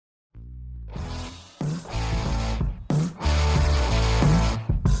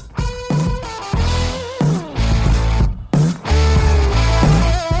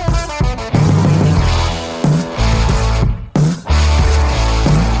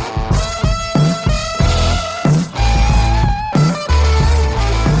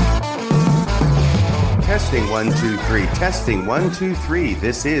Testing 1 2 3. Testing 1 2 3.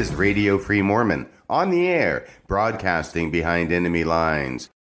 This is Radio Free Mormon on the air, broadcasting behind enemy lines.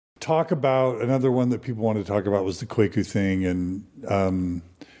 Talk about another one that people wanted to talk about was the Kwaku thing, and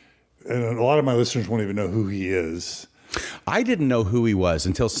a lot of my listeners won't even know who he is. I didn't know who he was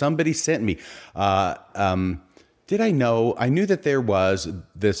until somebody sent me. Did I know? I knew that there was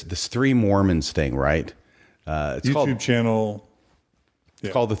this Three Mormons thing, right? It's YouTube channel.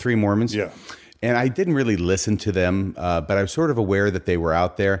 It's called the Three Mormons. Yeah. And I didn't really listen to them, but I was sort of aware that they were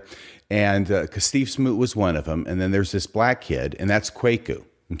out there. And because Steve Smoot was one of them. And then there's this black kid, and that's Kwaku.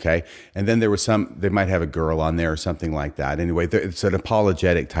 Okay. And then there was they might have a girl on there or something like that. Anyway, it's an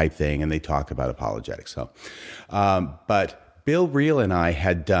apologetic type thing, and they talk about apologetics. So, but Bill Reel and I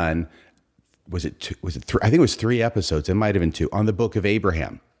had done, was it three? I think it was 3 episodes. It might have been 2 on the Book of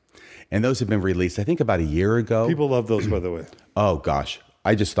Abraham. And those have been released, I think, about a year ago. People love those, by the way. Oh, gosh.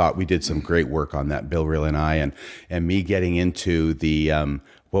 I just thought we did some great work on that, Bill Reel and I, and me getting into the,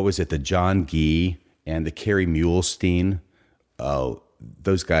 the John Gee and the Kerry Muhlestein. Oh,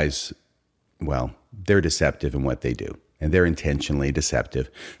 those guys, well, they're deceptive in what they do, and they're intentionally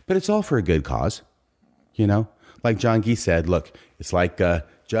deceptive. But it's all for a good cause, you know? Like John Gee said, look, it's like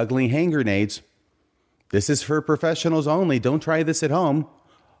juggling hand grenades. This is for professionals only. Don't try this at home.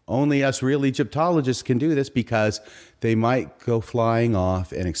 Only us real Egyptologists can do this because they might go flying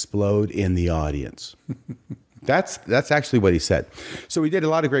off and explode in the audience. That's actually what he said. So we did a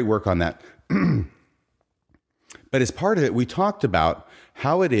lot of great work on that. But as part of it, we talked about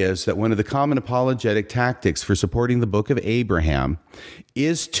how it is that one of the common apologetic tactics for supporting the Book of Abraham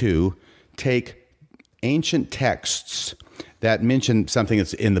is to take ancient texts that mention something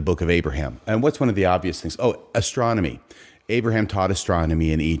that's in the Book of Abraham. And what's one of the obvious things? Oh, astronomy. Abraham taught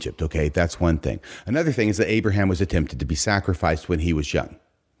astronomy in Egypt. Okay, that's one thing. Another thing is that Abraham was attempted to be sacrificed when he was young.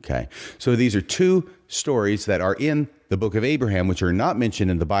 Okay, so these are 2 stories that are in the Book of Abraham, which are not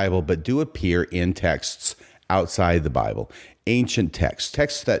mentioned in the Bible, but do appear in texts outside the Bible. Ancient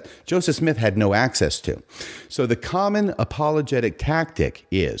texts that Joseph Smith had no access to. So the common apologetic tactic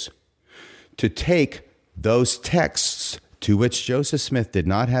is to take those texts to which Joseph Smith did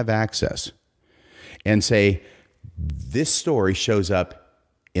not have access and say, this story shows up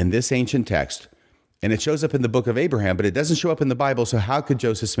in this ancient text, and it shows up in the Book of Abraham, but it doesn't show up in the Bible, so how could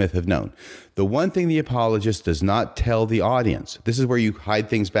Joseph Smith have known? The one thing the apologist does not tell the audience, this is where you hide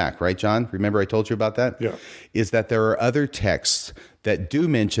things back, right, John? Remember I told you about that? Yeah. Is that there are other texts that do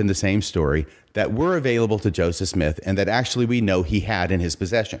mention the same story that were available to Joseph Smith and that actually we know he had in his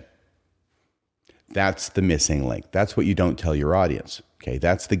possession. That's the missing link. That's what you don't tell your audience. Okay,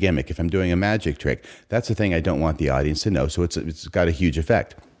 that's the gimmick. If I'm doing a magic trick, that's the thing I don't want the audience to know. So it's got a huge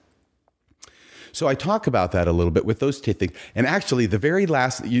effect. So I talk about that a little bit with those 2 things. And actually, the very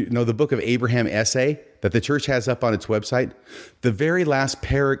last, the Book of Abraham essay that the church has up on its website, the very last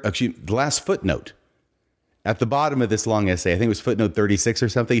the last footnote at the bottom of this long essay, I think it was footnote 36 or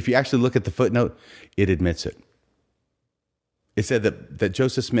something. If you actually look at the footnote, it admits it. It said that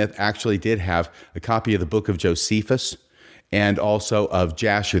Joseph Smith actually did have a copy of the Book of Josephus and also of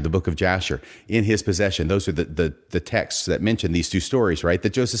Jasher, the Book of Jasher, in his possession. Those are the texts that mention these 2 stories, right,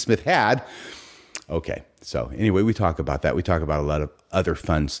 that Joseph Smith had. Okay, so anyway, we talk about that. We talk about a lot of other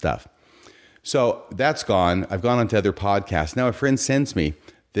fun stuff. So that's gone. I've gone on to other podcasts. Now a friend sends me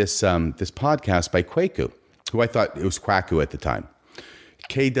this podcast by Kwaku, who I thought it was Kwaku at the time,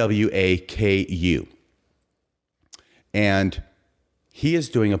 Kwaku. And he is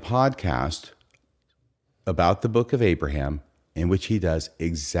doing a podcast about the Book of Abraham in which he does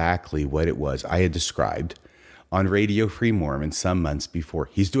exactly what it was I had described on Radio Free Mormon some months before.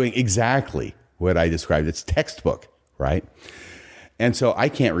 He's doing exactly what I described. It's textbook, right? And so I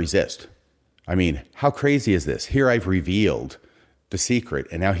can't resist. I mean, how crazy is this? Here I've revealed the secret,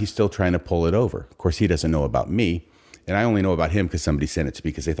 and now he's still trying to pull it over. Of course, he doesn't know about me, and I only know about him because somebody sent it to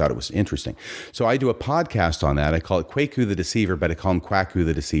me because they thought it was interesting. So I do a podcast on that. I call it Kwaku the Deceiver, but I call him Kwaku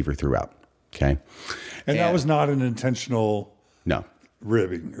the Deceiver throughout. Okay? And that was not an intentional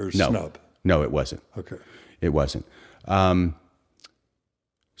ribbing or snub? No, it wasn't. Okay. It wasn't. So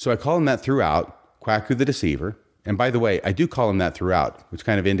I call him that throughout, Kwaku the Deceiver. And by the way, I do call him that throughout, which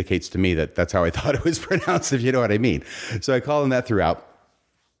kind of indicates to me that that's how I thought it was pronounced, if you know what I mean. So I call him that throughout.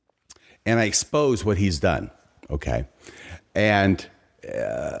 And I expose what he's done. Okay. And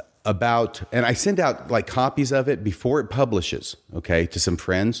I send out like copies of it before it publishes, okay, to some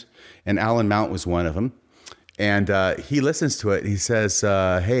friends. And Alan Mount was one of them. And he listens to it. He says,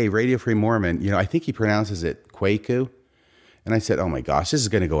 hey, Radio Free Mormon, I think he pronounces it Kwaku. And I said, oh my gosh, this is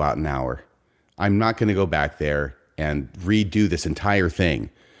going to go out an hour. I'm not going to go back there and redo this entire thing.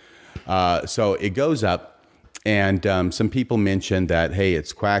 So it goes up. And some people mentioned that, hey,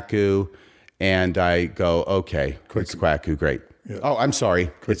 it's Kwaku. And I go, okay, it's Kwaku, great. Yeah. Oh, I'm sorry.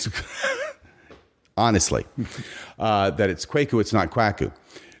 It's honestly that it's Kwaku, it's not Kwaku.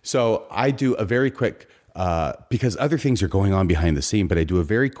 So I do a very quick, because other things are going on behind the scene, but I do a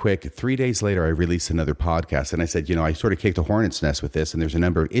very quick, 3 days later, I release another podcast. And I said, I sort of kicked a hornet's nest with this, and there's a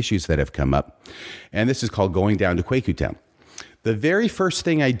number of issues that have come up. And this is called Going Down to Kwaku Town. The very first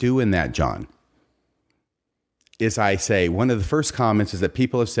thing I do in that, John, is I say, one of the first comments is that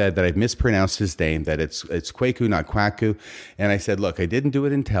people have said that I've mispronounced his name, that it's Kwaku, not Kwaku. And I said, look, I didn't do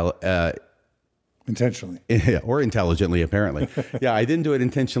it intentionally. Or intelligently, apparently. Yeah, I didn't do it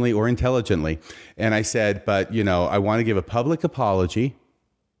intentionally or intelligently. And I said, but, I want to give a public apology.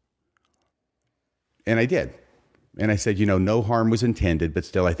 And I did. And I said, no harm was intended, but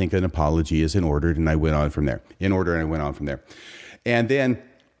still I think an apology is in order. And I went on from there. And then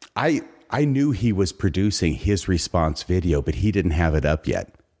I knew he was producing his response video, but he didn't have it up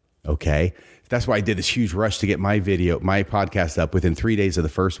yet. Okay. That's why I did this huge rush to get my podcast up within 3 days of the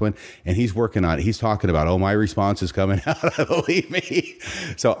first one. And he's working on it. He's talking about, my response is coming out. Believe me.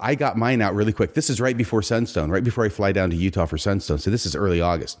 So I got mine out really quick. This is right before Sunstone, right before I fly down to Utah for Sunstone. So this is early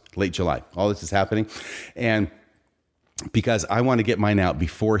August, late July. All this is happening. And because I want to get mine out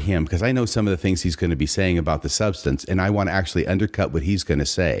before him, because I know some of the things he's going to be saying about the substance, and I want to actually undercut what he's going to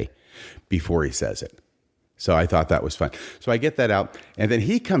say before he says it. So I thought that was fun. So I get that out, and then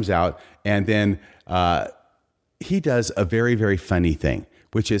he comes out, and then he does a very, very funny thing,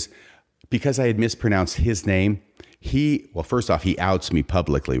 which is because I had mispronounced his name, first off, he outs me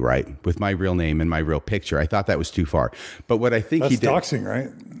publicly, right? With my real name and my real picture. I thought that was too far. But what I think he did... That's doxing, right?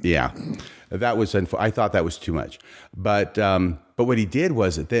 Yeah. I thought that was too much. But what he did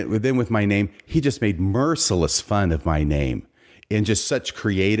was, then with my name, he just made merciless fun of my name in just such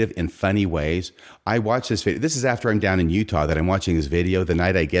creative and funny ways. I watched this video. This is after I'm down in Utah that I'm watching this video the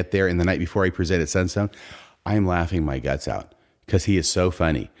night I get there and the night before I present at Sunstone. I'm laughing my guts out because he is so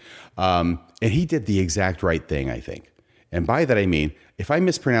funny. And he did the exact right thing, I think. And by that, I mean, if I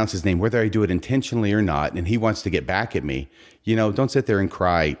mispronounce his name, whether I do it intentionally or not, and he wants to get back at me, don't sit there and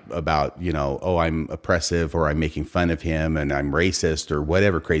cry about, I'm oppressive or I'm making fun of him and I'm racist or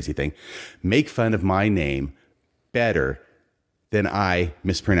whatever crazy thing. Make fun of my name better than I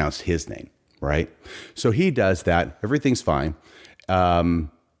mispronounced his name, right? So he does that. Everything's fine. And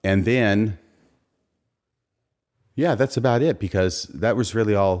then, that's about it, because that was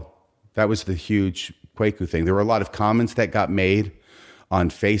really all, that was the huge Kwaku thing. There were a lot of comments that got made on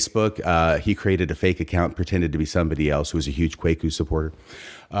Facebook. He created a fake account, pretended to be somebody else who was a huge Kwaku supporter.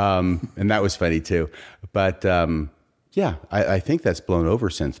 And that was funny too. But I think that's blown over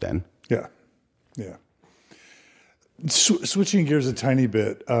since then. Yeah. Yeah. Switching gears a tiny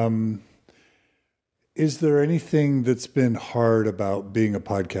bit, is there anything that's been hard about being a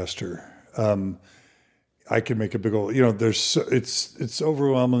podcaster? I can make a big old, it's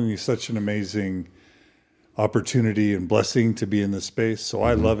overwhelmingly such an amazing opportunity and blessing to be in this space. So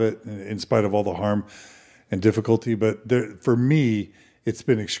I love it in spite of all the harm and difficulty. But for me, it's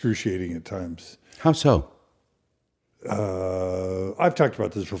been excruciating at times. How so? I've talked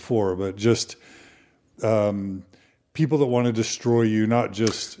about this before, but just people that want to destroy you, not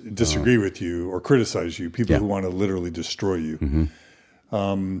just disagree with you or criticize you, people who want to literally destroy you.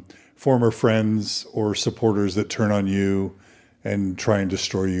 Former friends or supporters that turn on you and try and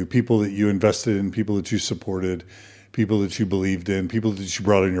destroy you, people that you invested in, people that you supported, people that you believed in, people that you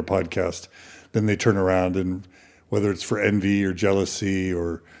brought on your podcast, then they turn around and whether it's for envy or jealousy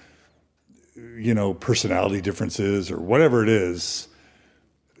or, personality differences or whatever it is,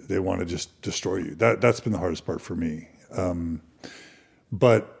 they want to just destroy you. That's been the hardest part for me.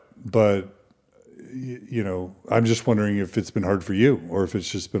 But I'm just wondering if it's been hard for you or if it's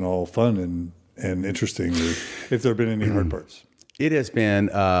just been all fun and interesting, or if there have been any hard parts. It has been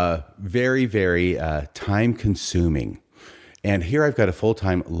very, very time consuming. And here I've got a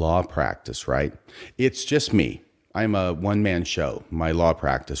full-time law practice, right? It's just me. I'm a one-man show, my law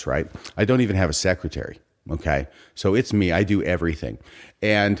practice, right? I don't even have a secretary, okay? So it's me. I do everything.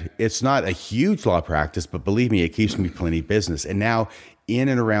 And it's not a huge law practice, but believe me, it keeps me plenty of business. And now in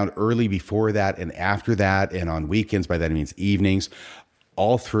and around early before that and after that and on weekends, by that I means evenings,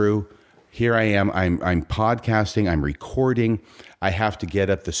 all through, here I am. I'm podcasting. I'm recording. I have to get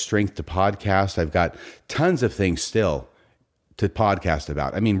up the strength to podcast. I've got tons of things still to podcast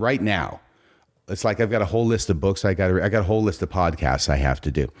about. I mean, right now, it's like I've got a whole list of books. I got a whole list of podcasts I have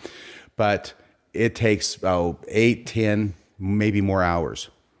to do. But it takes 8, 10, maybe more hours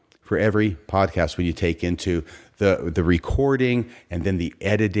for every podcast when you take into the recording and then the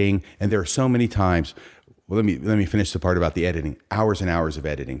editing. And there are so many times Well, let me finish the part about the editing. Hours and hours of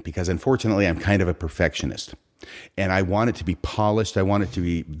editing, because unfortunately I'm kind of a perfectionist. And I want it to be polished. I want it to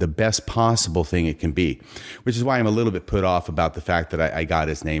be the best possible thing it can be, which is why I'm a little bit put off about the fact that I got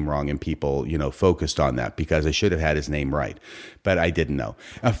his name wrong and people, focused on that, because I should have had his name right, but I didn't know.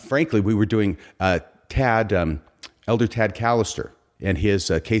 Frankly, we were doing Elder Tad Callister and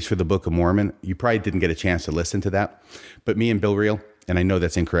his case for the Book of Mormon. You probably didn't get a chance to listen to that, but me and Bill Reel, and I know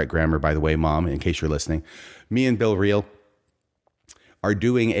that's incorrect grammar, by the way, Mom, in case you're listening, me and Bill Reel are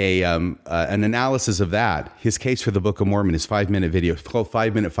doing an analysis of that. His case for the Book of Mormon is 5-minute video. It's called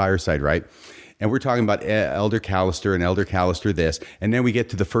 5-Minute Fireside, right? And we're talking about Elder Callister and Elder Callister this. And then we get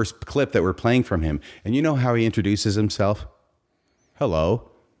to the first clip that we're playing from him. And you know how he introduces himself? Hello,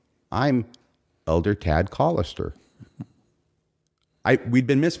 I'm Elder Tad Callister. We'd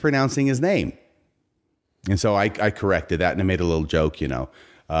been mispronouncing his name. And so I corrected that, and I made a little joke,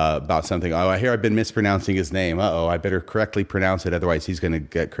 about something. Oh, I hear I've been mispronouncing his name. Uh-oh, I better correctly pronounce it. Otherwise, he's going to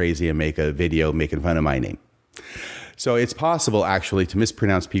get crazy and make a video making fun of my name. So it's possible, actually, to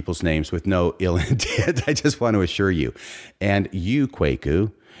mispronounce people's names with no ill intent. I just want to assure you. And you,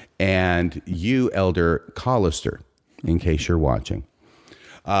 Kwaku, and you, Elder Callister, in case you're watching.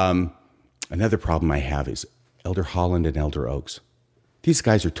 Another problem I have is Elder Holland and Elder Oaks. These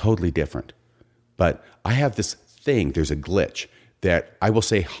guys are totally different. But I have this thing, there's a glitch, that I will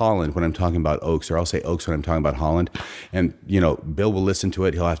say Holland when I'm talking about Oaks, or I'll say Oaks when I'm talking about Holland. And, Bill will listen to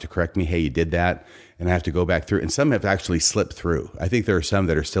it. He'll have to correct me. Hey, you did that. And I have to go back through. And some have actually slipped through. I think there are some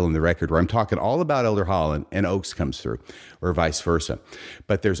that are still in the record where I'm talking all about Elder Holland and Oaks comes through, or vice versa.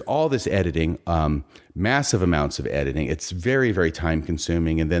 But there's all this editing, massive amounts of editing. It's very, very time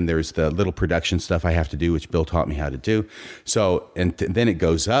consuming. And then there's the little production stuff I have to do, which Bill taught me how to do. So, and then it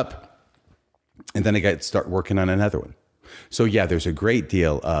goes up. And then I got to start working on another one. So yeah, there's a great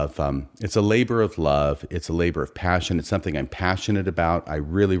deal of, it's a labor of love. It's a labor of passion. It's something I'm passionate about. I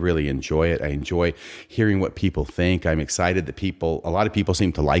really, really enjoy it. I enjoy hearing what people think. I'm excited that a lot of people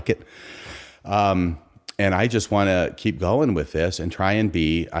seem to like it. And I just want to keep going with this and try and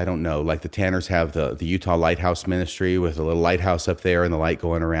be, I don't know, like the Tanners have the Utah Lighthouse Ministry with a little lighthouse up there and the light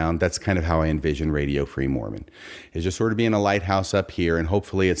going around. That's kind of how I envision Radio Free Mormon, is just sort of being a lighthouse up here. And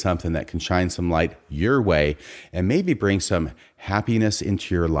hopefully it's something that can shine some light your way and maybe bring some happiness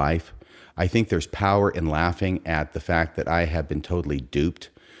into your life. I think there's power in laughing at the fact that I have been totally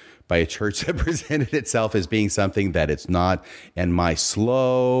duped by a church that presented itself as being something that it's not, and my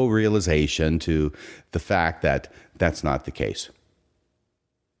slow realization to the fact that that's not the case.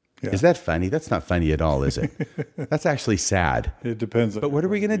 Yeah. Is that funny? That's not funny at all, is it? That's actually sad. It depends. But what are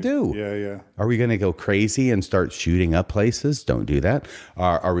we going to do? Yeah. Are we going to go crazy and start shooting up places? Don't do that.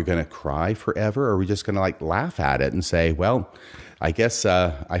 Are we going to cry forever? Or are we just going to laugh at it and say, well, I guess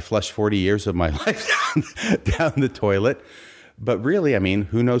I flushed 40 years of my life down the toilet. But really, I mean,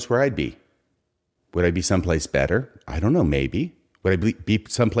 who knows where I'd be? Would I be someplace better? I don't know, maybe. Would I be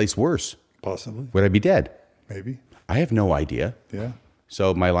someplace worse? Possibly. Would I be dead? Maybe. I have no idea. Yeah.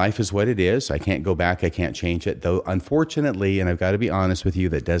 So my life is what it is. I can't go back. I can't change it. Though, unfortunately, and I've got to be honest with you,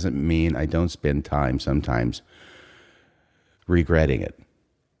 that doesn't mean I don't spend time sometimes regretting it,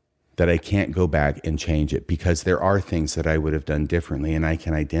 that I can't go back and change it, because there are things that I would have done differently, and I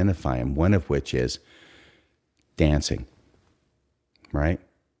can identify them, one of which is dancing. Right?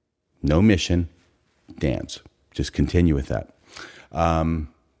 No mission, dance. Just continue with that. And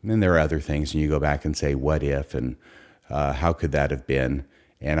there are other things, and you go back and say, what if, and how could that have been?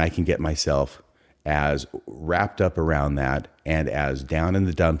 And I can get myself as wrapped up around that and as down in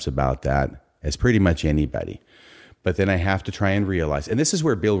the dumps about that as pretty much anybody. But then I have to try and realize, and this is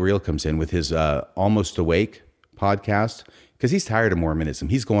where Bill Reel comes in with his Almost Awake podcast, because he's tired of Mormonism.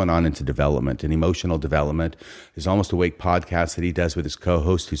 He's going on into development and emotional development. His Almost Awake podcast that he does with his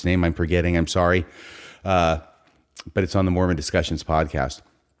co-host, whose name I'm forgetting, I'm sorry. But it's on the Mormon Discussions podcast.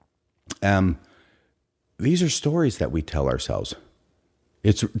 These are stories that we tell ourselves.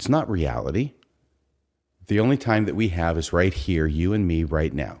 It's not reality. The only time that we have is right here, you and me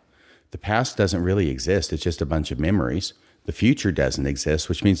right now. The past doesn't really exist. It's just a bunch of memories. The future doesn't exist,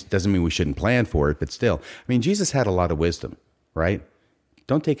 which doesn't mean we shouldn't plan for it, but still. I mean, Jesus had a lot of wisdom, right?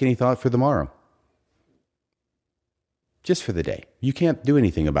 Don't take any thought for tomorrow. Just for the day. You can't do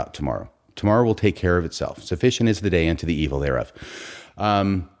anything about tomorrow. Tomorrow will take care of itself. Sufficient is the day unto the evil thereof.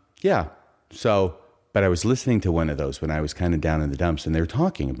 But I was listening to one of those when I was kind of down in the dumps, and they're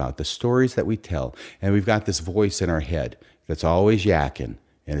talking about the stories that we tell. And we've got this voice in our head that's always yakking,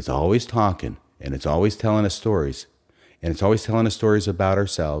 and it's always talking, and it's always telling us stories. And it's always telling us stories about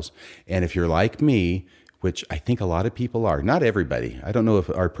ourselves. And if you're like me, which I think a lot of people are, not everybody, I don't know if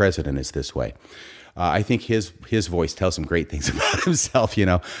our president is this way, I think his voice tells some great things about himself.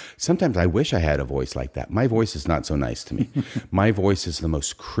 Sometimes I wish I had a voice like that. My voice is not so nice to me. My voice is the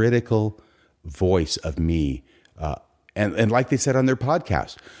most critical voice of me. And like they said on their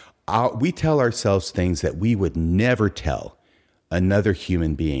podcast, we tell ourselves things that we would never tell another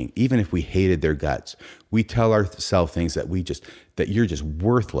human being, even if we hated their guts. We tell ourselves things that you're just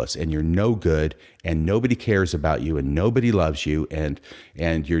worthless and you're no good and nobody cares about you and nobody loves you and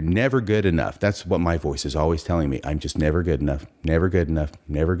you're never good enough. That's what my voice is always telling me. I'm just never good enough, never good enough,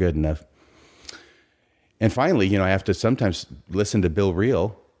 never good enough. And finally, I have to sometimes listen to Bill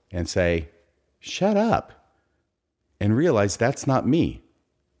Reel and say, shut up, and realize that's not me.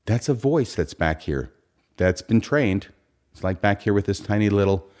 That's a voice that's back here that's been trained. It's like back here with this tiny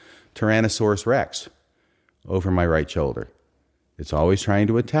little Tyrannosaurus Rex over my right shoulder. It's always trying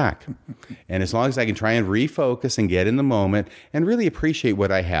to attack. And as long as I can try and refocus and get in the moment and really appreciate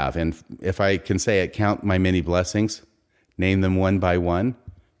what I have, and if I can say it, count my many blessings, name them one by one.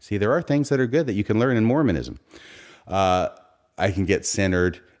 See, there are things that are good that you can learn in Mormonism. I can get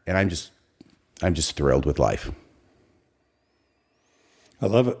centered, and I'm just thrilled with life. I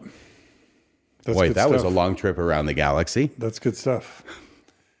love it. That's Boy, good that was a stuff. long trip around the galaxy. That's good stuff.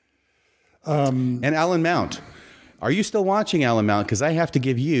 And Alan Mount. Are you still watching Alan Mount? Because I have to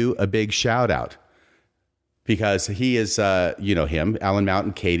give you a big shout out. Because he is, him, Alan Mount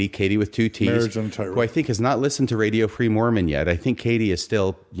and Katie with 2 T's. Marriage on a Tightrope. Who I think has not listened to Radio Free Mormon yet. I think Katie is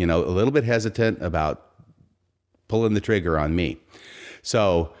still, a little bit hesitant about pulling the trigger on me.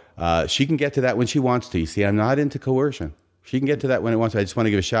 So she can get to that when she wants to. You see, I'm not into coercion. She can get to that when it wants to. I just want to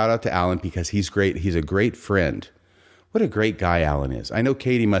give a shout out to Alan because he's great. He's a great friend. What a great guy Alan is. I know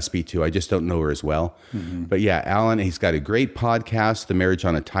Katie must be too. I just don't know her as well. Mm-hmm. But yeah, Alan, he's got a great podcast, the Marriage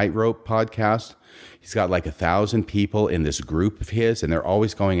on a Tightrope podcast. He's got like 1,000 people in this group of his, and they're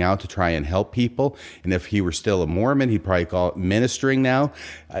always going out to try and help people. And if he were still a Mormon, he'd probably call it ministering now.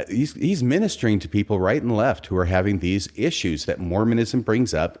 He's ministering to people right and left who are having these issues that Mormonism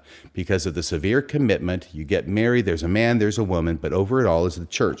brings up because of the severe commitment. You get married, there's a man, there's a woman, but over it all is the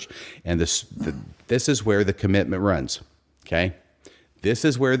church. And this is where the commitment runs, okay? This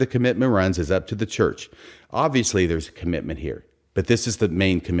is where the commitment runs, is up to the church. Obviously, there's a commitment here, but this is the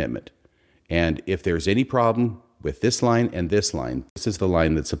main commitment. And if there's any problem with this line and this line, this is the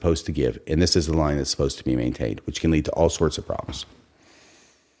line that's supposed to give, and this is the line that's supposed to be maintained, which can lead to all sorts of problems.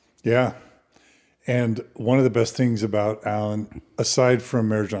 Yeah. And one of the best things about Alan, aside from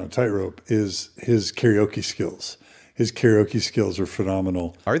Marriage on a Tightrope, is his karaoke skills. His karaoke skills are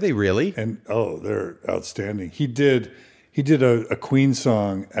phenomenal. Are they really? And, they're outstanding. He did a Queen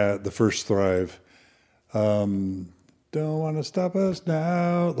song at the First Thrive. Don't want to stop us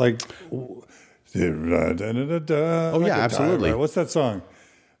now. Like, oh, yeah, absolutely. What's that song?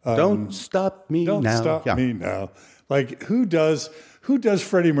 Don't stop me now. Don't stop me now. Like, who does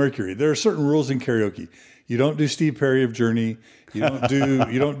Freddie Mercury? There are certain rules in karaoke. You don't do Steve Perry of Journey. You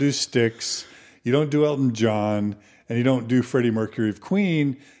don't do Styx. You don't do Elton John, and you don't do Freddie Mercury of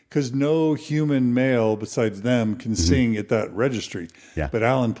Queen, because no human male besides them can sing at that registry. Yeah. But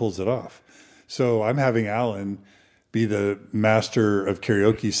Alan pulls it off. So I'm having Alan be the master of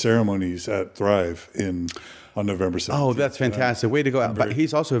karaoke ceremonies at Thrive on November 17th. Oh, that's fantastic. Way to go. But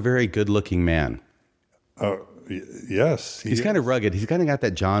he's also a very good-looking man. Yes. He's kind of rugged. He's kind of got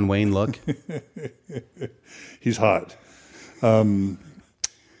that John Wayne look. He's hot. Yeah.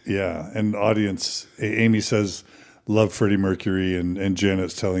 And audience, Amy says, love Freddie Mercury, and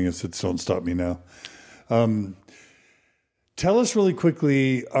Janet's telling us it's Don't Stop Me Now. Tell us really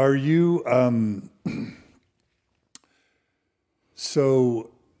quickly, are you...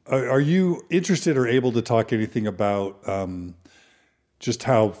 So are you interested or able to talk anything about just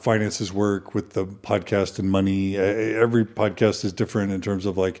how finances work with the podcast and money? Every podcast is different in terms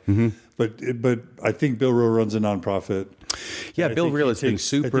of but I think Bill Reel runs a nonprofit. Yeah, Bill Reel has been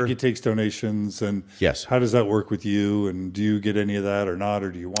super. I think he takes donations. And yes. How does that work with you? And do you get any of that or not?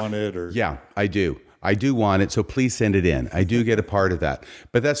 Or do you want it? Or Yeah, I do. I do want it, so please send it in. I do get a part of that.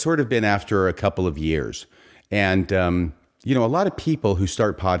 But that's sort of been after a couple of years. And a lot of people who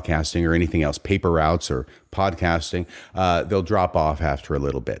start podcasting or anything else, paper routes or podcasting, they'll drop off after a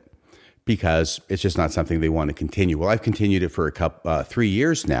little bit because it's just not something they want to continue. Well, I've continued it for 3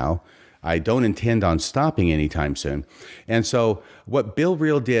 years now. I don't intend on stopping anytime soon. And so what Bill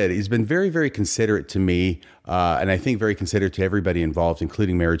Reel did, he's been very, very considerate to me, and I think very considerate to everybody involved,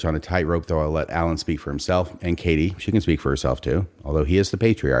 including Marriage on a Tightrope, though I'll let Alan speak for himself, and Katie, she can speak for herself too. Although he is the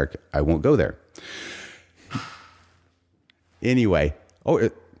patriarch, I won't go there. Anyway,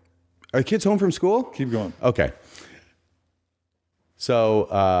 are kids home from school? Keep going. Okay.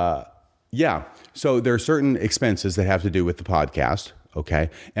 So Yeah. So there are certain expenses that have to do with the podcast. Okay.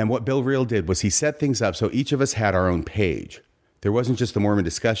 And what Bill Reel did was he set things up so each of us had our own page. There wasn't just the Mormon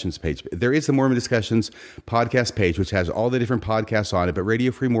Discussions page. There is the Mormon Discussions podcast page, which has all the different podcasts on it, but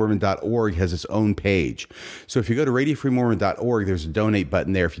radiofreemormon.org has its own page. So if you go to radiofreemormon.org, there's a donate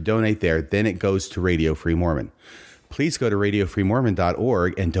button there. If you donate there, then it goes to Radio Free Mormon. Please go to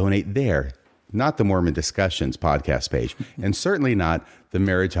radiofreemormon.org and donate there. Not the Mormon Discussions podcast page, and certainly not the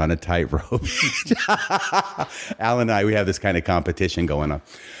Marriage on a Tightrope. Al and I, we have this kind of competition going on.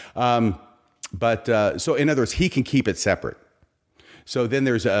 So in other words, he can keep it separate. So then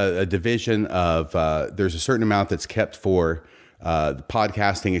there's a division of, there's a certain amount that's kept for the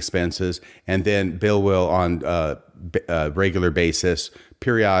podcasting expenses, and then Bill will on a regular basis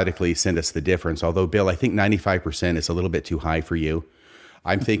periodically send us the difference. Although, Bill, I think 95% is a little bit too high for you.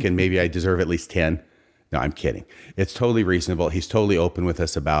 I'm thinking maybe I deserve at least 10. No, I'm kidding. It's totally reasonable. He's totally open with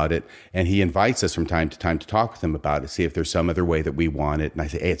us about it. And he invites us from time to time to talk with him about it, see if there's some other way that we want it. And I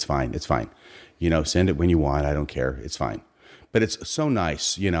say, hey, it's fine. It's fine. Send it when you want. I don't care. It's fine. But it's so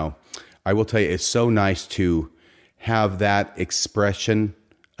nice, I will tell you, it's so nice to have that expression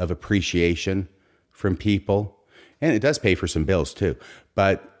of appreciation from people. And it does pay for some bills too.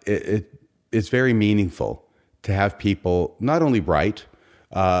 But it's very meaningful to have people not only write,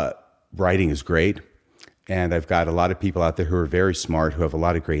 writing is great. And I've got a lot of people out there who are very smart, who have a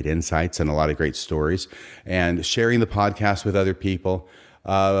lot of great insights and a lot of great stories, and sharing the podcast with other people.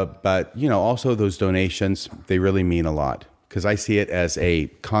 But, also those donations, they really mean a lot because I see it as a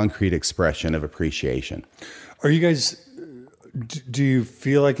concrete expression of appreciation. Are you guys, do you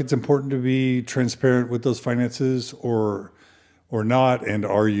feel like it's important to be transparent with those finances or not? And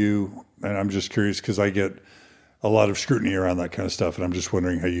are you, and I'm just curious because I get a lot of scrutiny around that kind of stuff. And I'm just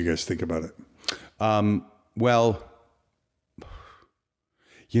wondering how you guys think about it. Well,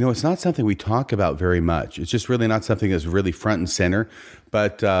 it's not something we talk about very much. It's just really not something that's really front and center.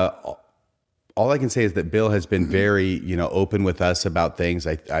 But all I can say is that Bill has been very, open with us about things.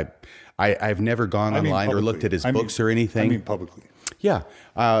 I've never gone online or looked at his books or anything. I mean publicly. Yeah,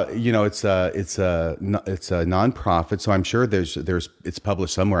 it's a nonprofit, so I'm sure it's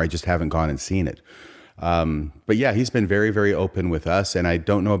published somewhere. I just haven't gone and seen it. But yeah, he's been very, very open with us, and I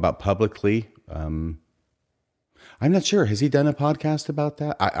don't know about publicly. I'm not sure. Has he done a podcast about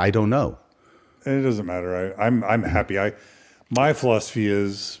that? I don't know. It doesn't matter. I'm happy. My philosophy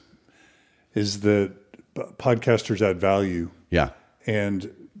is that podcasters add value. Yeah.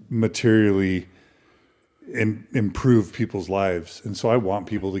 And materially improve people's lives. And so I want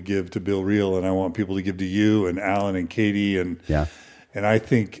people to give to Bill Reel, and I want people to give to you and Alan and Katie. And I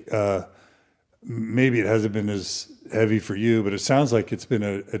think maybe it hasn't been as heavy for you, but it sounds like it's been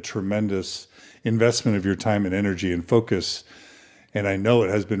a tremendous investment of your time and energy and focus. And I know it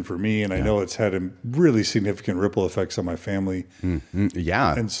has been for me, and I know it's had a really significant ripple effects on my family. Mm-hmm.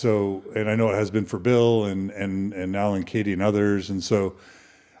 Yeah. And so, and I know it has been for Bill and Alan, Katie, and others. And so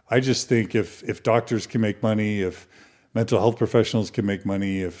I just think if doctors can make money, if mental health professionals can make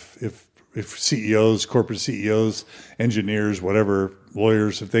money, if CEOs, corporate CEOs, engineers, whatever,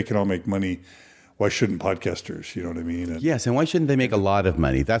 lawyers, if they can all make money, why shouldn't podcasters? You know what I mean? Yes, and why shouldn't they make a lot of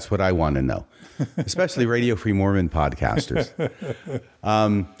money? That's what I want to know, especially Radio Free Mormon podcasters.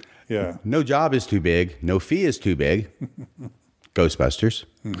 Yeah. No job is too big. No fee is too big. Ghostbusters.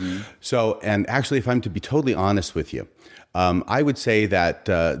 Mm-hmm. So, and actually, if I'm to be totally honest with you, I would say that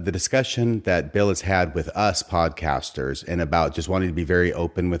the discussion that Bill has had with us podcasters and about just wanting to be very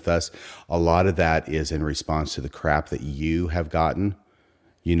open with us, a lot of that is in response to the crap that you have gotten,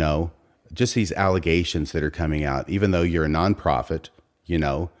 just these allegations that are coming out. Even though you're a nonprofit,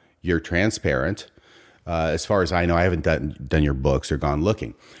 you're transparent. As far as I know, I haven't done your books or gone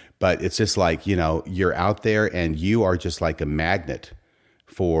looking, but it's just like, you're out there and you are just like a magnet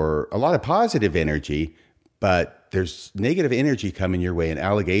for a lot of positive energy, but there's negative energy coming your way and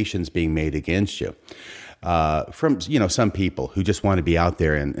allegations being made against you from, some people who just want to be out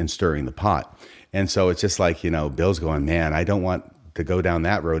there and stirring the pot. And so it's just like, Bill's going, man, I don't want to go down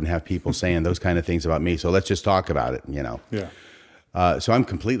that road and have people saying those kind of things about me. So let's just talk about it, Yeah. So I'm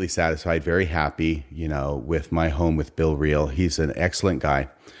completely satisfied, very happy, with my home with Bill Reel. He's an excellent guy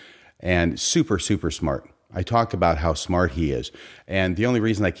and super, super smart. I talk about how smart he is. And the only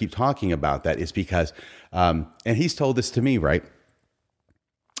reason I keep talking about that is because, and he's told this to me, right?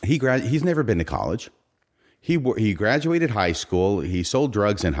 He's never been to college. He graduated high school. He sold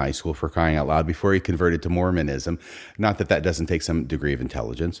drugs in high school, for crying out loud, before he converted to Mormonism. Not that doesn't take some degree of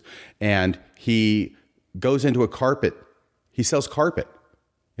intelligence. And he goes into he sells carpet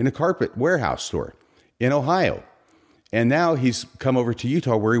in a carpet warehouse store in Ohio. And now he's come over to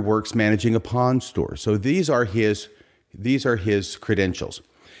Utah where he works managing a pawn store. So these are his credentials.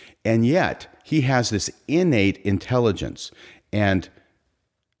 And yet he has this innate intelligence and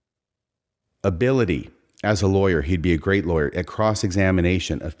ability as a lawyer. He'd be a great lawyer at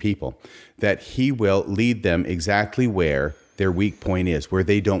cross-examination of people, that he will lead them exactly where their weak point is, where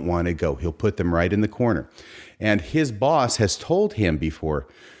they don't want to go. He'll put them right in the corner. And his boss has told him before,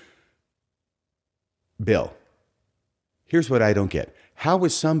 Bill, here's what I don't get. How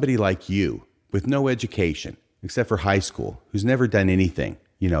is somebody like you with no education, except for high school, who's never done anything,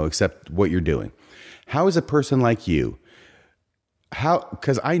 except what you're doing? How is a person like you,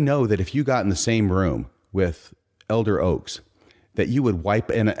 because I know that if you got in the same room with Elder Oaks, that you would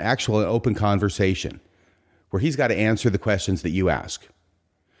wipe in an open conversation where he's got to answer the questions that you ask.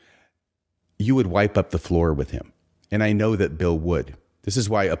 You would wipe up the floor with him. And I know that Bill would. This is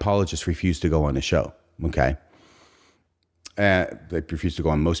why apologists refuse to go on the show, okay? They refuse to go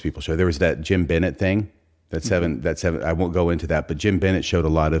on most people's show. There was that Jim Bennett thing, that seven. I won't go into that, but Jim Bennett showed a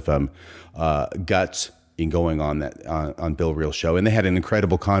lot of guts in going on that on Bill Reel's show, and they had an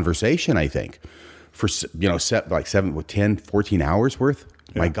incredible conversation. I think for 10, 14 hours worth.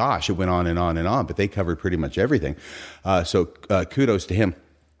 Yeah. My gosh, it went on and on and on, but they covered pretty much everything. So kudos to him.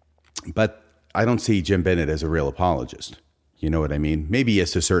 But I don't see Jim Bennett as a real apologist. You know what I mean? Maybe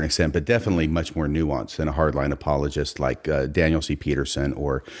yes, to a certain extent, but definitely much more nuanced than a hardline apologist like Daniel C. Peterson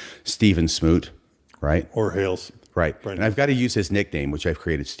or Stephen Smoot, right? Or Hales. Right. And I've got to use his nickname, which I've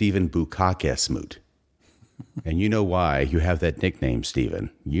created, Stephen Bukake Smoot. And you know why you have that nickname, Stephen.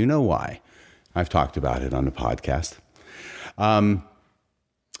 You know why. I've talked about it on the podcast.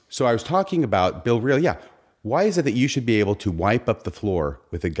 So I was talking about Bill Reel. Yeah. Why is it that you should be able to wipe up the floor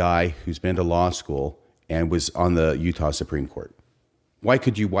with a guy who's been to law school and was on the Utah Supreme Court? Why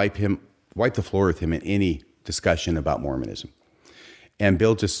could you wipe the floor with him in any discussion about Mormonism? And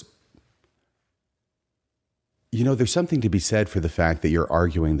Bill just, there's something to be said for the fact that you're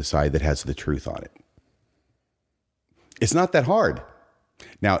arguing the side that has the truth on it. It's not that hard.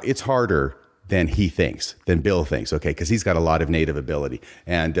 Now, it's harder than Bill thinks, okay, because he's got a lot of native ability.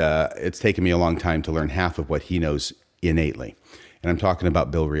 And it's taken me a long time to learn half of what he knows innately. And I'm talking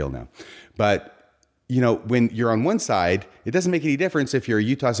about Bill Reel now. But when you're on one side, it doesn't make any difference if you're a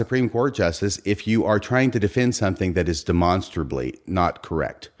Utah Supreme Court justice if you are trying to defend something that is demonstrably not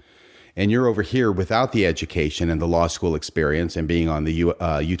correct. And you're over here without the education and the law school experience and being on the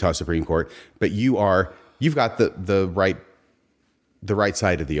Utah Supreme Court, but you've got the right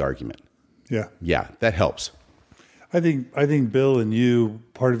side of the argument. Yeah. Yeah, that helps. I think Bill and you,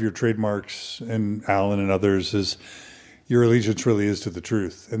 part of your trademarks, and Alan and others, is your allegiance really is to the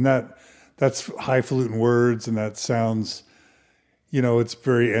truth. And that's highfalutin words, and that sounds, it's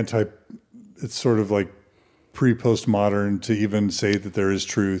very it's sort of like pre-postmodern to even say that there is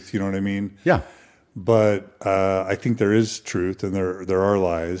truth, you know what I mean? Yeah. But I think there is truth, and there are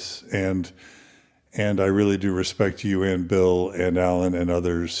lies, and I really do respect you and Bill and Alan and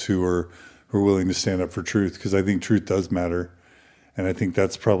others who are willing to stand up for truth, because I think truth does matter. And I think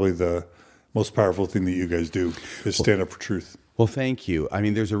that's probably the most powerful thing that you guys do, is stand up for truth. Well, thank you. I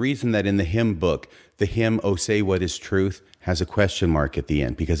mean, there's a reason that in the hymn book, the hymn, "Oh, Say What Is Truth," has a question mark at the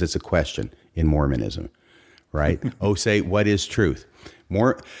end, because it's a question in Mormonism, right? Oh, say what is truth?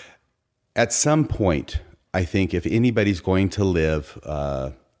 At some point, I think if anybody's going to live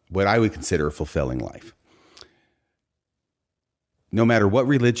what I would consider a fulfilling life, no matter what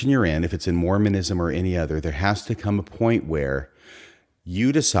religion you're in, if it's in Mormonism or any other, there has to come a point where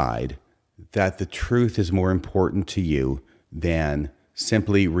you decide that the truth is more important to you than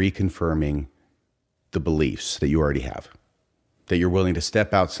simply reconfirming the beliefs that you already have, that you're willing to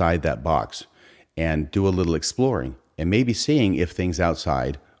step outside that box and do a little exploring and maybe seeing if things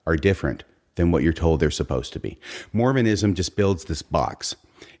outside are different than what you're told they're supposed to be. Mormonism just builds this box.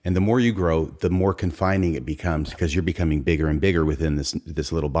 And the more you grow, the more confining it becomes, because you're becoming bigger and bigger within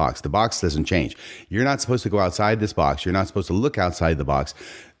this little box. The box doesn't change. You're not supposed to go outside this box. You're not supposed to look outside the box.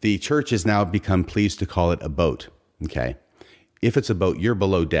 The church has now become pleased to call it a boat, okay? If it's a boat, you're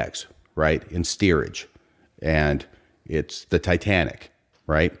below decks, right, in steerage. And it's the Titanic,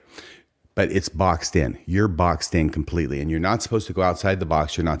 right? But it's boxed in. You're boxed in completely. And you're not supposed to go outside the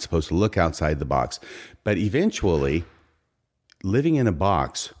box. You're not supposed to look outside the box. But eventually, living in a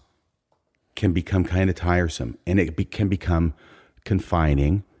box can become kind of tiresome, and it can become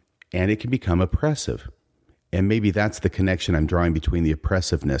confining, and it can become oppressive. And maybe that's the connection I'm drawing between the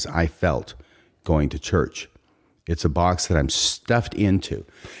oppressiveness I felt going to church. It's a box that I'm stuffed into.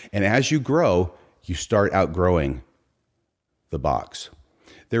 And as you grow, you start outgrowing the box.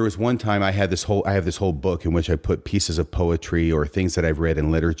 There was one time I have this whole book in which I put pieces of poetry or things that I've read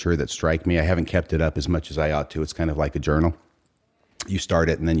in literature that strike me. I haven't kept it up as much as I ought to. It's kind of like a journal. You start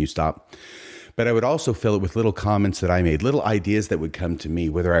it and then you stop. But I would also fill it with little comments that I made, little ideas that would come to me,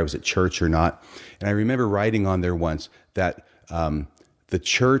 whether I was at church or not. And I remember writing on there once that the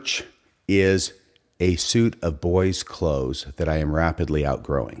church is a suit of boys' clothes that I am rapidly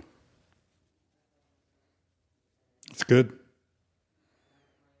outgrowing. It's good.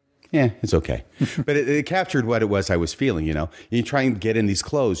 Yeah, it's okay. But it captured what it was I was feeling, you know. You try and get in these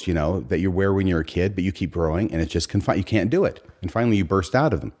clothes, you know, that you wear when you're a kid, but you keep growing and it's just confined. You can't do it. And finally you burst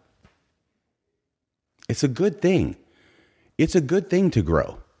out of them. It's a good thing. It's a good thing to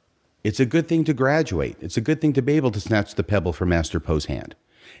grow. It's a good thing to graduate. It's a good thing to be able to snatch the pebble from Master Po's hand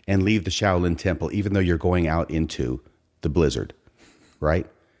and leave the Shaolin Temple, even though you're going out into the blizzard, right?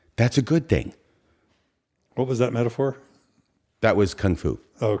 That's a good thing. What was that metaphor? That was Kung Fu.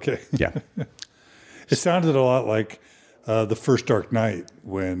 Okay. Yeah. It sounded a lot like the first Dark Knight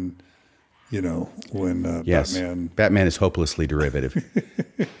when Yes. Batman is hopelessly derivative.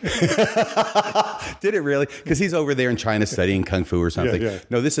 Did it really? Because he's over there in China studying Kung Fu or something. Yeah.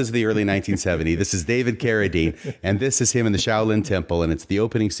 No, this is the early 1970s. This is David Carradine, and this is him in the Shaolin Temple, and it's the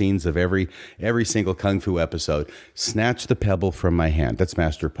opening scenes of every single Kung Fu episode. Snatch the pebble from my hand. That's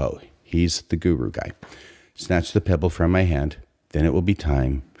Master Po. He's the guru guy. Snatch the pebble from my hand, then it will be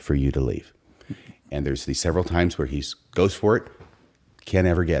time for you to leave. And there's these several times where he goes for it, can't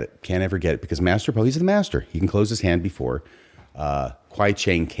ever get it because Master Po, he's the master. He can close his hand before Kwai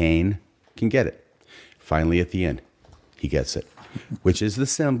Chang Caine can get it. Finally, at the end, he gets it, which is the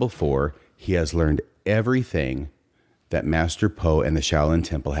symbol for he has learned everything that Master Po and the Shaolin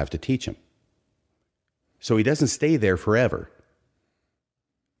Temple have to teach him. So he doesn't stay there forever.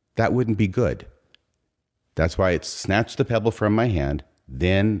 That wouldn't be good. That's why it's snatch the pebble from my hand,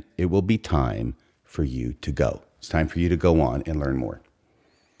 then it will be time for you to go. It's time for you to go on and learn more.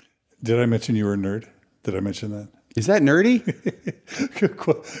 Did I mention you were a nerd? Did I mention that? Is that nerdy?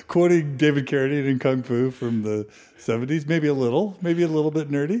 Quoting David Carradine in Kung Fu from the 70s, maybe a little bit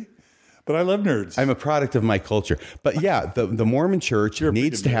nerdy, but I love nerds. I'm a product of my culture. But yeah, the Mormon church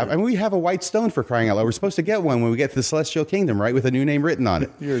needs to have, I mean, we have a white stone for crying out loud. We're supposed to get one when we get to the celestial kingdom, right? With a new name written on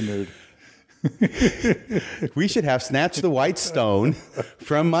it. You're a nerd. We should have snatched the white stone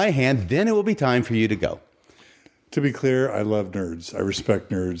from my hand. Then it will be time for you to go. To be clear, I love nerds. I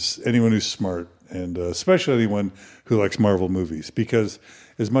respect nerds. Anyone who's smart, and especially anyone who likes Marvel movies. Because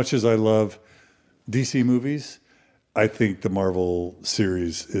as much as I love DC movies, I think the Marvel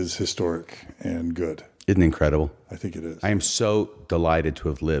series is historic and good. Isn't it incredible? I think it is. I am so delighted to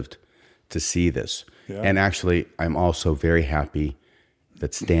have lived to see this. Yeah. And actually, I'm also very happy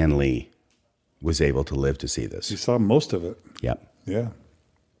that Stan Lee was able to live to see this. You saw most of it. Yep. Yeah.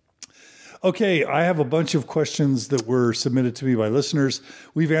 Okay, I have a bunch of questions that were submitted to me by listeners.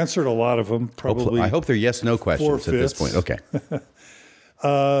 We've answered a lot of them. Probably. I hope they're yes/no questions at this point. Okay.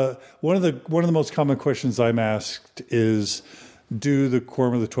 One of the most common questions I'm asked is, do the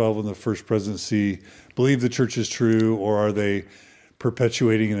Quorum of the 12 and the First Presidency believe the church is true, or are they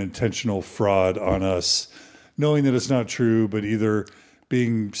perpetuating an intentional fraud on us, knowing that it's not true, but either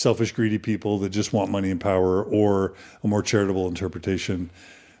being selfish, greedy people that just want money and power, or a more charitable interpretation?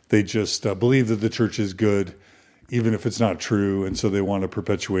 They just believe that the church is good, even if it's not true, and so they want to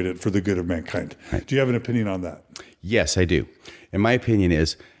perpetuate it for the good of mankind. Right. Do you have an opinion on that? Yes, I do. And my opinion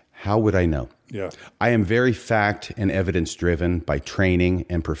is, how would I know? Yeah. I am very fact and evidence driven by training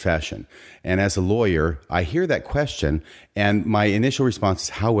and profession. And as a lawyer, I hear that question, and my initial response is,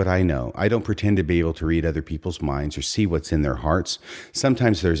 how would I know? I don't pretend to be able to read other people's minds or see what's in their hearts.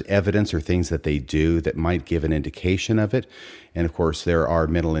 Sometimes there's evidence or things that they do that might give an indication of it. And of course, there are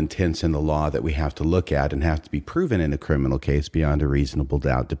mental intents in the law that we have to look at and have to be proven in a criminal case beyond a reasonable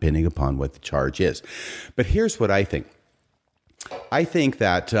doubt, depending upon what the charge is. But here's what I think. I think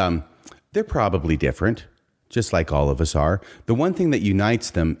that they're probably different, just like all of us are. The one thing that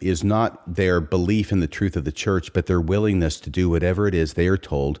unites them is not their belief in the truth of the church, but their willingness to do whatever it is they are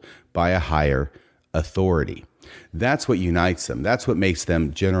told by a higher authority. That's what unites them. That's what makes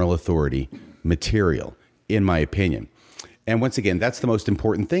them general authority material, in my opinion. And once again, that's the most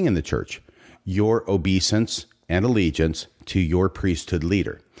important thing in the church, your obeisance and allegiance to your priesthood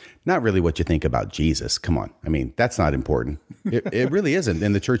leader. Not really what you think about Jesus. Come on. I mean, that's not important. It really isn't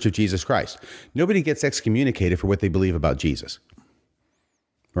in the Church of Jesus Christ. Nobody gets excommunicated for what they believe about Jesus.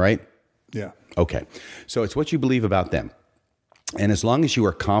 Right? Yeah. Okay. So it's what you believe about them. And as long as you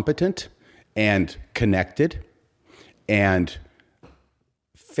are competent and connected and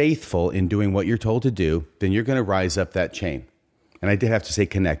faithful in doing what you're told to do, then you're going to rise up that chain. And I did have to say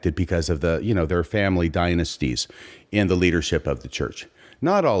connected because of the, there are family dynasties in the leadership of the church.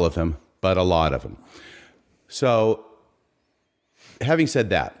 Not all of them, but a lot of them. So having said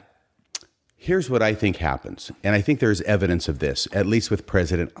that, here's what I think happens. And I think there's evidence of this, at least with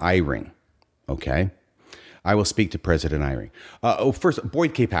President Eyring. Okay? I will speak to President Eyring. First,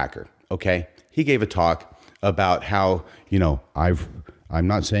 Boyd K. Packer. Okay? He gave a talk about how, I'm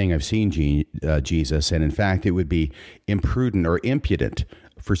not saying I've seen Jesus, and in fact, it would be imprudent or impudent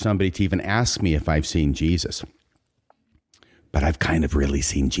for somebody to even ask me if I've seen Jesus. But I've kind of really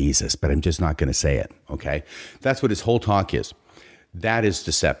seen Jesus, but I'm just not going to say it, okay? That's what his whole talk is. That is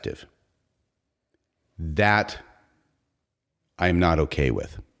deceptive. That I'm not okay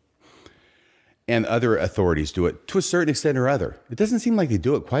with. And other authorities do it to a certain extent or other. It doesn't seem like they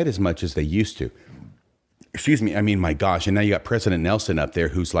do it quite as much as they used to. Excuse me, I mean, my gosh, and now you got President Nelson up there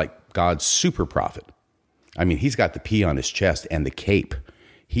who's like God's super prophet. I mean, he's got the P on his chest and the cape.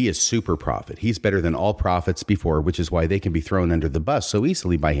 He is super prophet. He's better than all prophets before, which is why they can be thrown under the bus so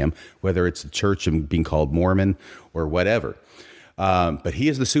easily by him, whether it's the church and being called Mormon or whatever. But he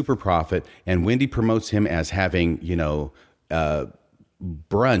is the super prophet, and Wendy promotes him as having,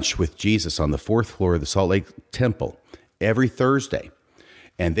 brunch with Jesus on the 4th floor of the Salt Lake Temple every Thursday.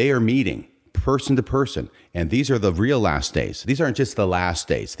 And they are meeting person to person. And these are the real last days. These aren't just the last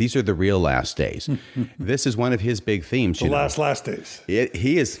days. These are the real last days. This is one of his big themes. The last days.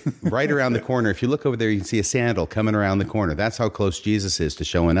 He is right around the corner. If you look over there, you can see a sandal coming around the corner. That's how close Jesus is to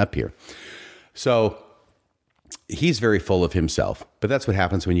showing up here. So he's very full of himself. But that's what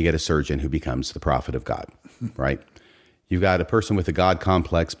happens when you get a surgeon who becomes the prophet of God, right? You've got a person with a God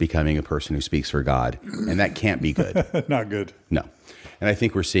complex becoming a person who speaks for God. And that can't be good. Not good. No. And I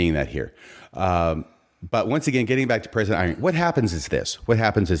think we're seeing that here. But once again, getting back to President Eyring, what happens is this.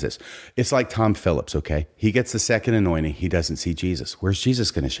 It's like Tom Phillips, okay? He gets the second anointing. He doesn't see Jesus. Where's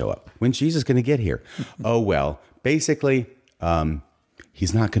Jesus going to show up? When's Jesus going to get here? Basically,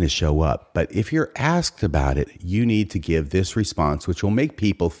 he's not going to show up. But if you're asked about it, you need to give this response, which will make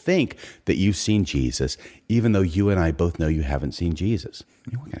people think that you've seen Jesus, even though you and I both know you haven't seen Jesus.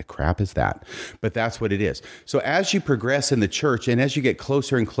 What kind of crap is that? But that's what it is. So as you progress in the church and as you get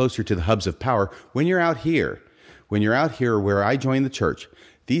closer and closer to the hubs of power, when you're out here where I joined the church,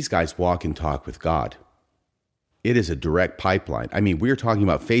 these guys walk and talk with God. It is a direct pipeline. I mean, we're talking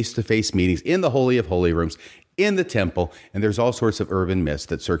about face-to-face meetings in the Holy of Holy Rooms, in the temple, and there's all sorts of urban myths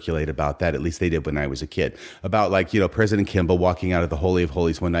that circulate about that. At least they did when I was a kid. About President Kimball walking out of the Holy of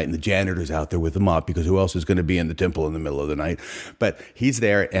Holies one night and the janitor's out there with the mop because who else is going to be in the temple in the middle of the night? But he's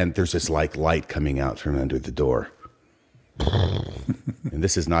there and there's this light coming out from under the door. And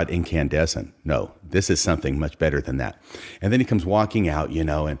this is not incandescent. No, this is something much better than that. And then he comes walking out,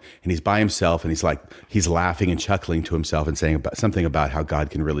 and he's by himself and he's laughing and chuckling to himself and saying something about how God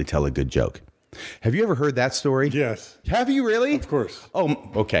can really tell a good joke. Have you ever heard that story? Yes. Have you really? Of course. Oh,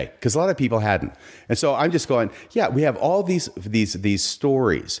 okay. Because a lot of people hadn't. And so I'm just going, we have all these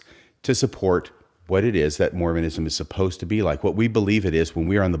stories to support what it is that Mormonism is supposed to be like, what we believe it is when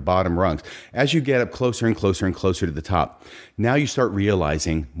we are on the bottom rungs. As you get up closer and closer and closer to the top, now you start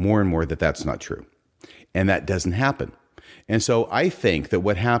realizing more and more that that's not true. And that doesn't happen. And so I think that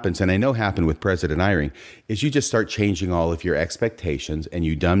what happens, and I know happened with President Eyring, is you just start changing all of your expectations and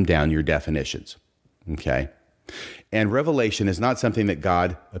you dumb down your definitions, okay? And revelation is not something that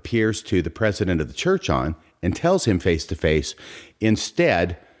God appears to the president of the church on and tells him face to face.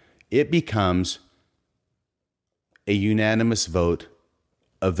 Instead, it becomes a unanimous vote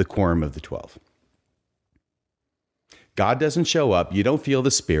of the quorum of the 12. God doesn't show up. You don't feel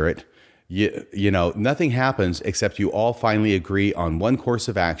the Spirit. Nothing happens except you all finally agree on one course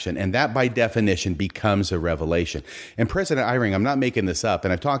of action, and that by definition becomes a revelation. And President Eyring, I'm not making this up,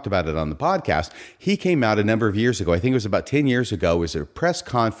 and I've talked about it on the podcast, he came out a number of years ago, I think it was about 10 years ago, it was a press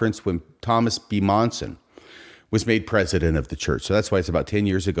conference when Thomas B. Monson was made president of the church. So that's why it's about 10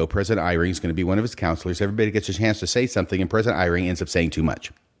 years ago. President Eyring is going to be one of his counselors. Everybody gets a chance to say something, and President Eyring ends up saying too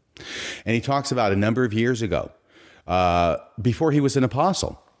much. And he talks about a number of years ago, before he was an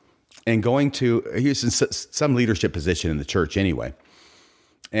apostle, and he was in some leadership position in the church anyway.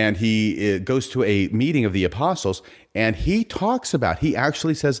 And he goes to a meeting of the apostles, and he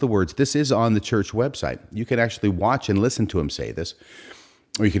actually says the words, this is on the church website. You can actually watch and listen to him say this,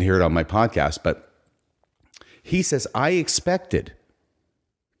 or you can hear it on my podcast. But he says, I expected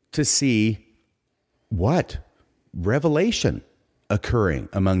to see what? Revelation occurring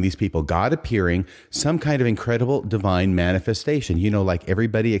among these people, God appearing, some kind of incredible divine manifestation, like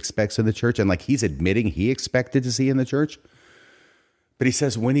everybody expects in the church, and like he's admitting he expected to see in the church. But he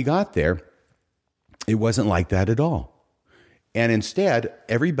says when he got there, it wasn't like that at all. And instead,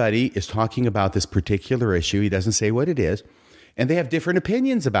 everybody is talking about this particular issue. He doesn't say what it is. And they have different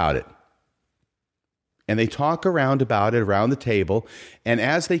opinions about it. And they talk around about it around the table. And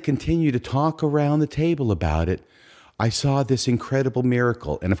as they continue to talk around the table about it, I saw this incredible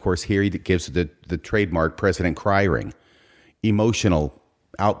miracle. And of course, here he gives the trademark President Cry ring, emotional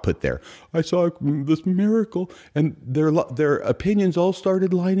output there. I saw this miracle, and their opinions all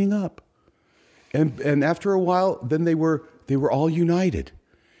started lining up. And after a while, then they were all united.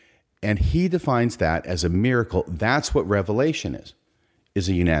 And he defines that as a miracle. That's what revelation is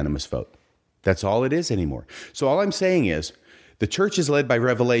a unanimous vote. That's all it is anymore. So all I'm saying is the church is led by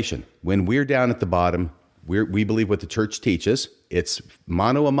revelation. When we're down at the bottom, we believe what the church teaches. It's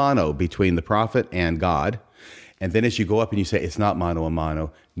mano a mano between the prophet and God. And then as you go up and you say, it's not mano a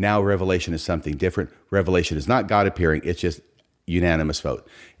mano, now revelation is something different. Revelation is not God appearing. It's just unanimous vote.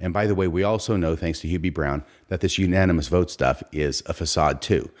 And by the way, we also know, thanks to Hugh B. Brown, that this unanimous vote stuff is a facade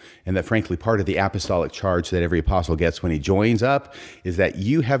too. And that frankly, part of the apostolic charge that every apostle gets when he joins up is that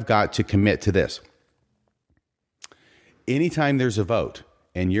you have got to commit to this. Anytime there's a vote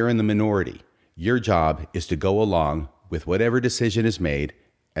and you're in the minority, your job is to go along with whatever decision is made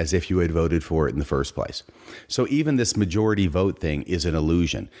as if you had voted for it in the first place. So even this majority vote thing is an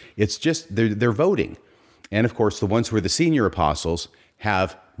illusion. It's just they're voting. And of course, the ones who are the senior apostles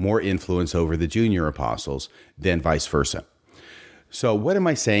have more influence over the junior apostles than vice versa. So what am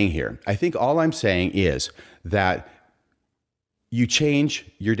I saying here? I think all I'm saying is that you change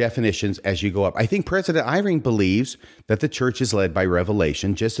your definitions as you go up. I think President Eyring believes that the church is led by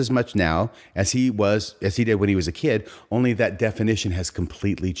revelation just as much now as he did when he was a kid, only that definition has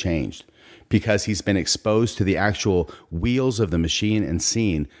completely changed because he's been exposed to the actual wheels of the machine and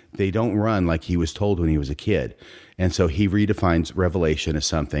seen they don't run like he was told when he was a kid. And so he redefines revelation as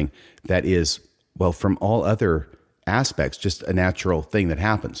something that is, well, from all other aspects, just a natural thing that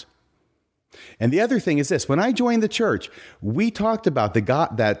happens. And the other thing is this: when I joined the church, we talked about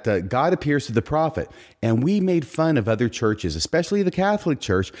God appears to the prophet, and we made fun of other churches, especially the Catholic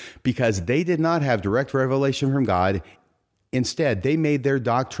Church, because they did not have direct revelation from God. Instead, they made their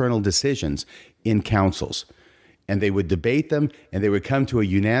doctrinal decisions in councils, and they would debate them, and they would come to a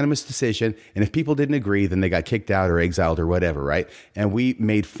unanimous decision. And if people didn't agree, then they got kicked out or exiled or whatever, right? And we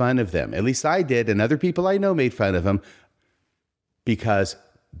made fun of them. At least I did, and other people I know made fun of them because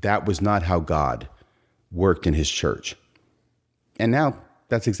that was not how God worked in His church. And now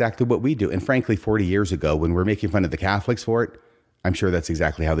that's exactly what we do. And frankly, 40 years ago, when we're making fun of the Catholics for it, I'm sure that's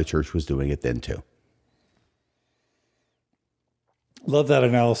exactly how the church was doing it then too. Love that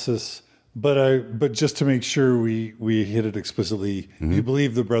analysis. But just to make sure we hit it explicitly, you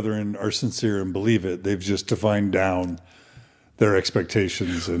believe the brethren are sincere and believe it. They've just defined down their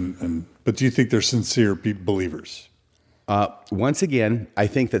expectations. But do you think they're sincere believers? Once again, I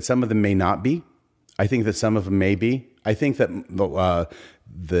think that some of them may not be. I think that some of them may be. I think that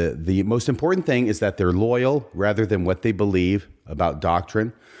the most important thing is that they're loyal rather than what they believe about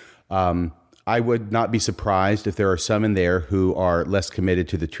doctrine. I would not be surprised if there are some in there who are less committed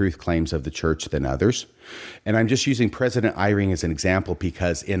to the truth claims of the church than others. And I'm just using President Eyring as an example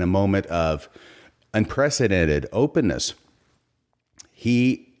because in a moment of unprecedented openness,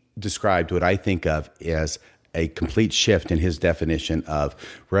 he described what I think of as a complete shift in his definition of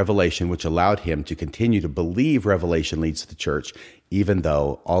revelation, which allowed him to continue to believe revelation leads to the church, even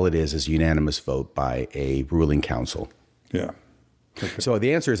though all it is unanimous vote by a ruling council. Yeah. Okay. So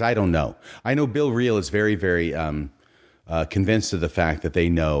the answer is I don't know. I know Bill Reel is very, very convinced of the fact that they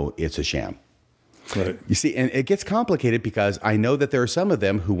know it's a sham. Right. You see, and it gets complicated because I know that there are some of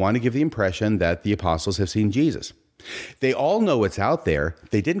them who want to give the impression that the apostles have seen Jesus. They all know it's out there.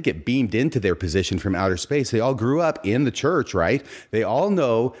 They didn't get beamed into their position from outer space. They all grew up in the church, right? They all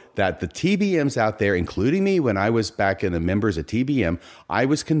know that the TBMs out there, including me when I was back in the members of TBM, I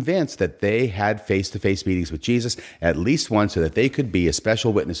was convinced that they had face-to-face meetings with Jesus at least once so that they could be a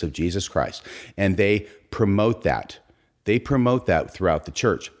special witness of Jesus Christ. And they promote that. They promote that throughout the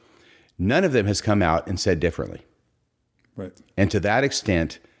church. None of them has come out and said differently. Right. And to that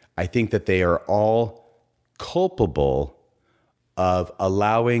extent, I think that they are all culpable of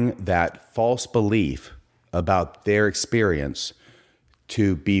allowing that false belief about their experience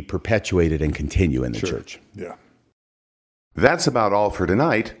to be perpetuated and continue in the church. Yeah. That's about all for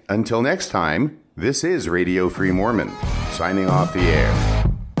tonight. Until next time, this is Radio Free Mormon, signing off the air.